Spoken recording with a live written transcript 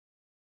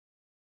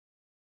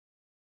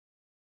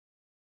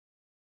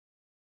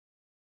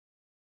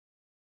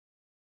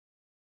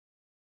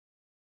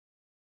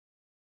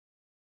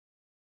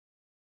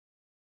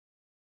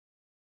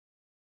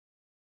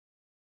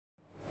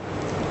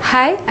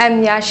Hi,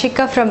 I'm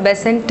Yashika from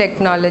Besant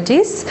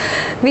Technologies.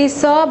 We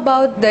saw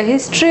about the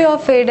history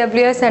of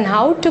AWS and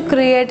how to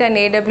create an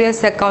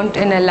AWS account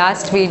in a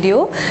last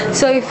video.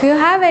 So if you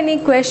have any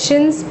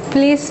questions,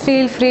 please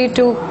feel free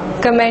to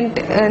comment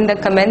in the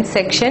comment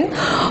section.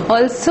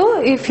 Also,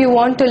 if you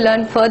want to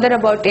learn further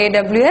about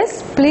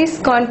AWS, please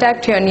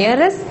contact your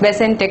nearest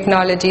Besant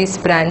Technologies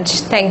branch.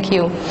 Thank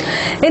you.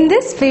 In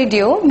this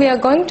video, we are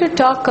going to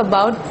talk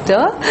about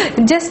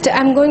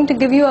I'm going to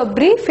give you a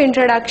brief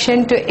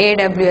introduction to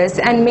AWS,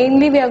 and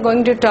mainly we are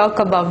going to talk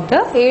about the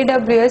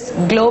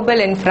AWS Global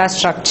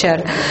Infrastructure.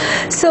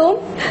 So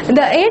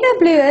the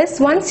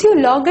AWS, once you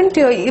log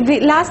into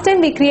last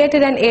time we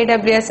created an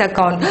AWS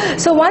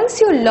account. So once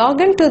you log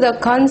into the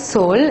console,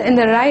 in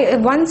the right,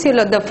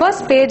 the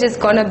first page is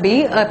gonna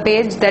be a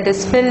page that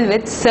is filled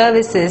with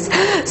services.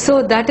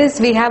 So that is,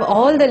 we have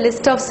all the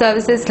list of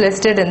services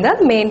listed in the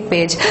main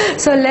page.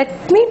 So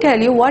let me tell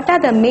you what are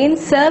the main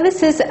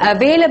services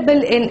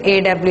available in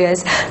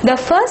AWS. The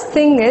first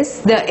thing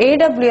is the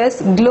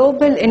AWS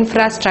Global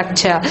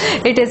Infrastructure.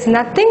 It is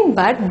nothing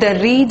but the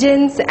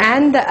regions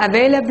and the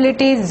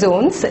availability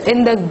zones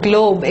in the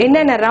globe, in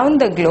and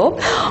around the globe,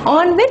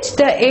 on which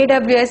the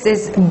AWS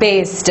is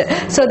based.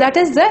 So that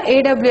is the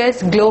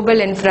AWS Global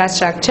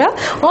Infrastructure.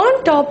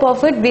 On top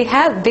of it, we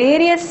have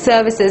various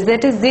services.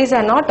 That is, these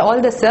are not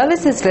all the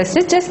services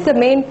listed, just the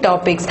main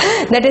topics.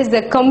 That is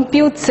the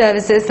compute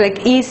services like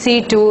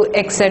EC2,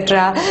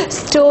 etc.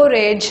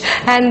 Storage,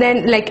 and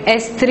then like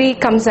S3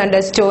 comes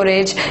under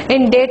storage.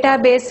 In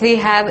database, we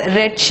have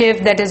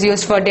Redshift, that is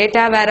used for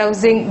data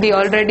warehousing. We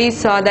already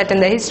saw that in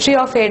the history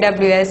of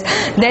AWS.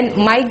 Then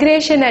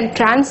migration and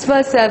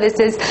transfer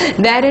services,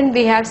 wherein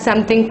we have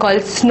something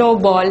called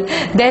Snowball.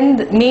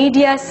 Then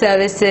media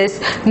services,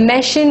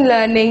 machine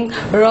learning,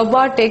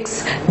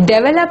 robotics,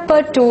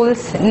 developer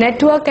tools,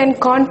 network and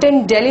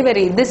content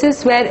delivery. This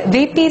is where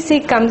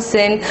VPC comes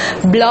in,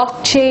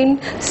 blockchain,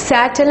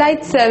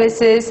 satellite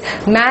services,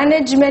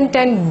 management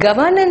and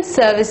governance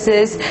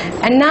services,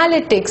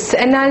 analytics,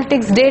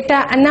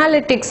 data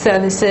analytics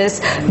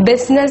services,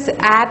 business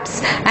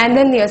apps, and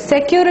then your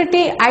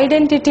security,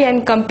 identity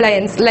and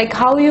compliance, like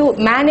how you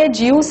manage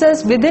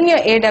users within your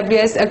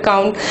AWS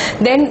account.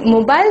 Then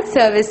mobile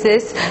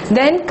services,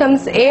 then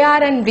comes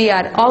AR and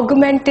VR,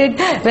 augmented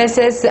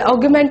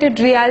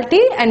reality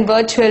and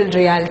virtual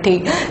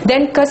reality.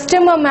 Then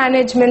customer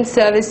management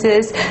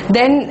services,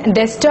 then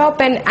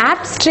desktop and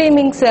app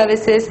streaming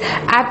services,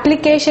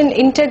 application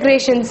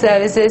integration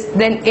services,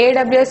 then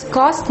AWS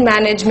cost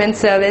management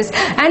service,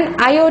 and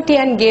IoT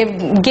and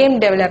game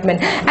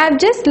development. I have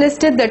just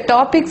listed the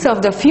topics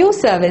of the few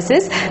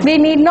services. We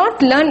need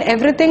not learn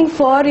everything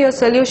for your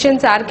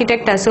solutions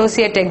architect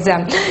associate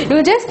exam.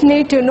 You just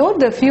need to know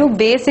the few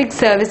basic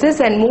services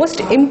and most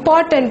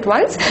important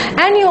ones,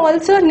 and you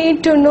also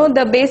need to know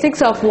the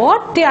basics of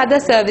what the other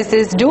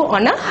services do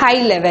on a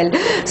high level.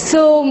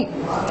 So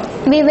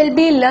we will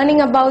be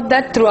learning about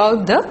that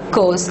throughout the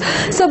course.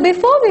 So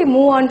before we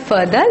move on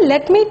further,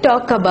 let me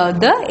talk about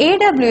the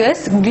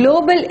AWS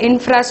Global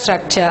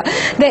Infrastructure.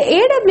 The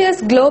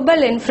AWS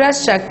Global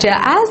Infrastructure,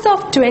 as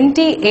of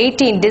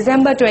 2018,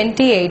 December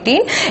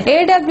 2018,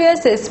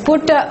 AWS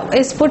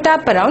is put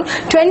up around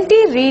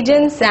 20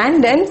 regions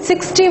and then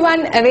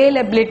 61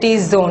 availability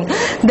zone.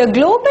 The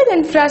global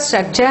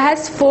infrastructure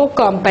has 4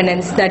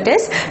 components, that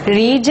is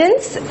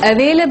regions,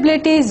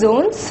 availability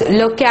zones,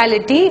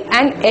 locality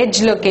and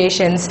edge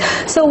locations.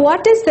 So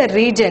what is the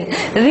region?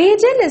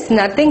 Region is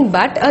nothing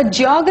but a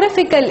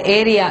geographical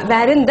area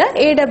wherein the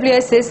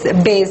AWS is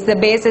based. The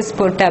base is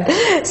put up.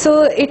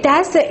 So it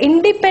has an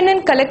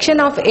independent collection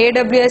of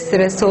AWS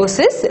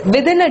resources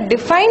within a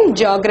defined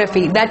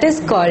geography, that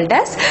is called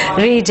as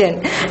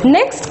region.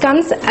 Next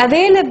comes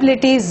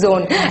availability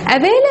zone.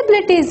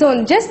 Availability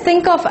zone, just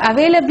think of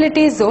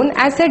availability zone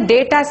as a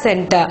data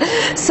center.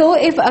 So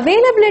if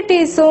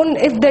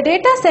the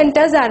data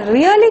centers are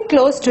really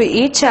close to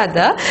each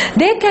other,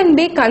 they can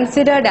be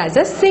considered as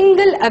a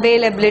single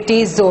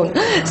availability zone.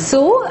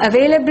 So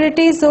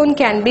availability zone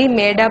can be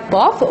made up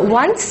of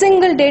one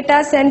single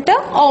data center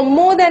or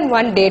more than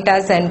one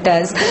data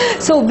centers.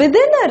 So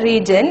within a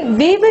region,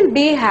 we will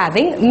be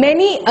having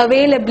many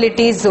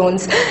availability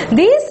zones.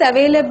 These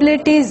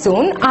availability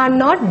zones are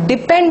not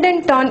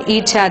dependent on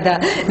each other,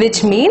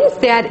 which means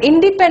they are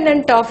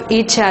independent of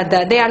each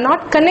other. They are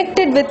not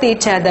connected with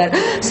each other.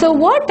 So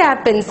what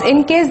happens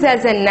in case there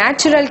is a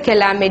natural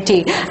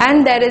calamity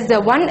and there is a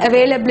one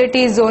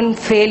availability zone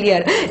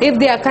failure? If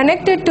they are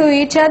connected to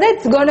each other,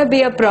 it's going to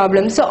be a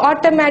problem. So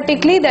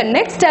automatically the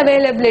next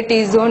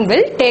availability zone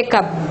will take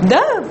up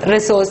the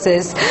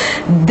resources.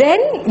 Then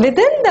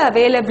within the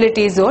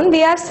availability zone, we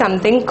have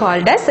something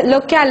called as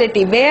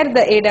locality, where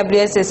the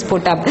AWS is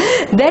put up.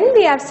 Then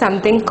we have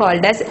something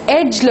called as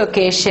edge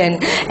location.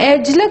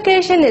 Edge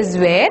location is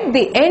where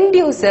the end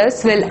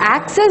users will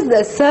access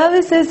the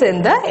services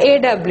in the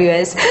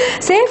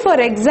AWS. Say for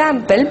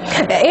example,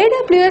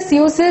 AWS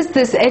uses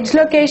this edge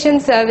location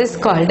service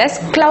called as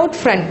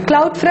CloudFront.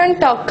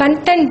 CloudFront or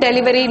Content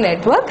Delivery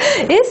Network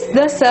is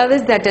the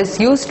service that is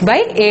used by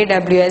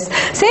AWS.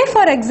 Say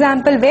for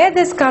example, where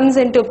this comes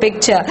into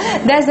picture,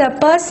 there's a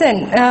person,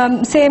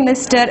 say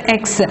Mr.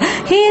 X.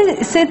 He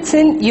sits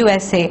in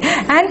USA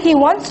and he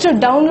wants to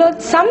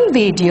download some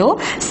video,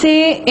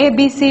 say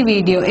ABC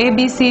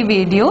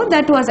video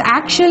that was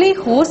actually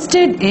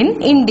hosted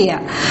in India.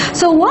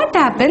 So what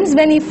happens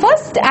when he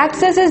first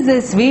accesses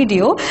this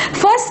video?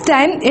 First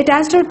time it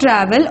has to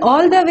travel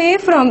all the way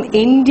from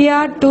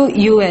India to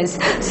US.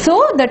 So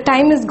the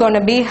time is going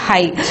to be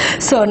high.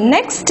 So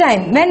next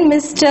time when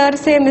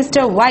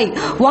Mr. Y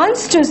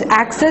wants to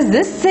access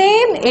this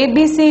same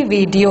ABC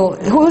video,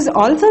 who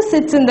also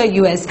sits in the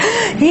US,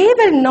 he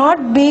will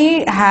not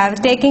be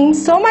taking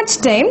so much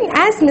time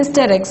as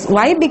Mr. X.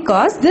 Why?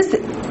 Because this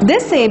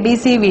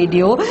ABC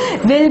video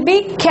will be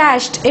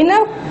cached in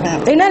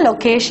a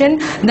location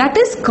that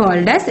is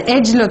called as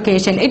edge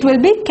location. It will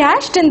be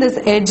cached in this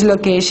edge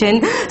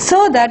location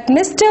so that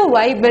Mr.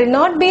 Y will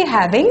not be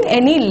having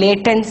any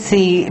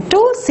latency to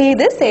see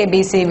this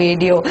ABC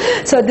video.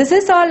 So this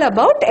is all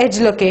about edge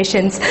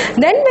locations.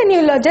 Then when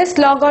you just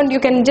log on, you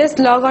can just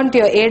log on to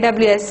your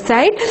AWS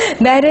site,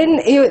 wherein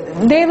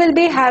they will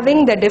be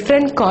having the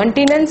different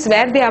continents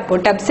where they are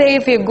put up. Say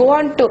if you go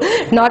on to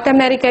North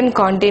American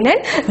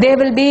continent, they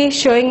will be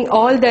showing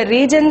all the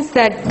regions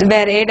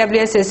where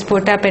AWS is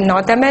put up in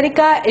North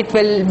America. It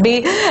will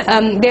be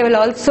they will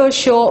also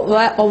show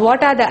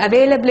what are the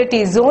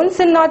availability zones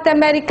in North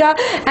America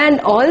and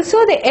also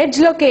the edge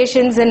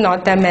locations in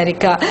North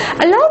America.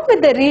 Along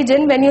with the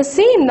region, when you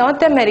see in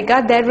North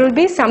America, there will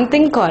be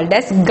something called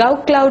as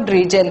GovCloud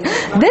region.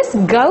 This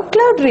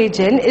GovCloud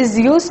region is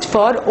used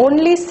for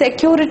only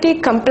security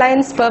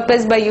compliance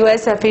purpose by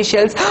US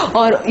officials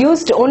or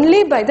used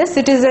only by the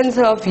citizens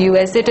of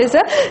US. It is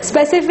a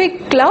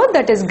specific cloud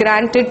that is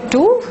granted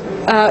to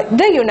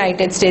the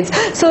United States.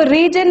 So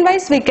region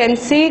wise we can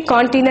see,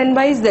 continent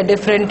wise the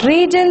different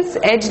regions,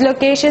 edge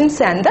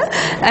locations and the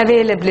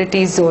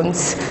availability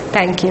zones.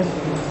 Thank you.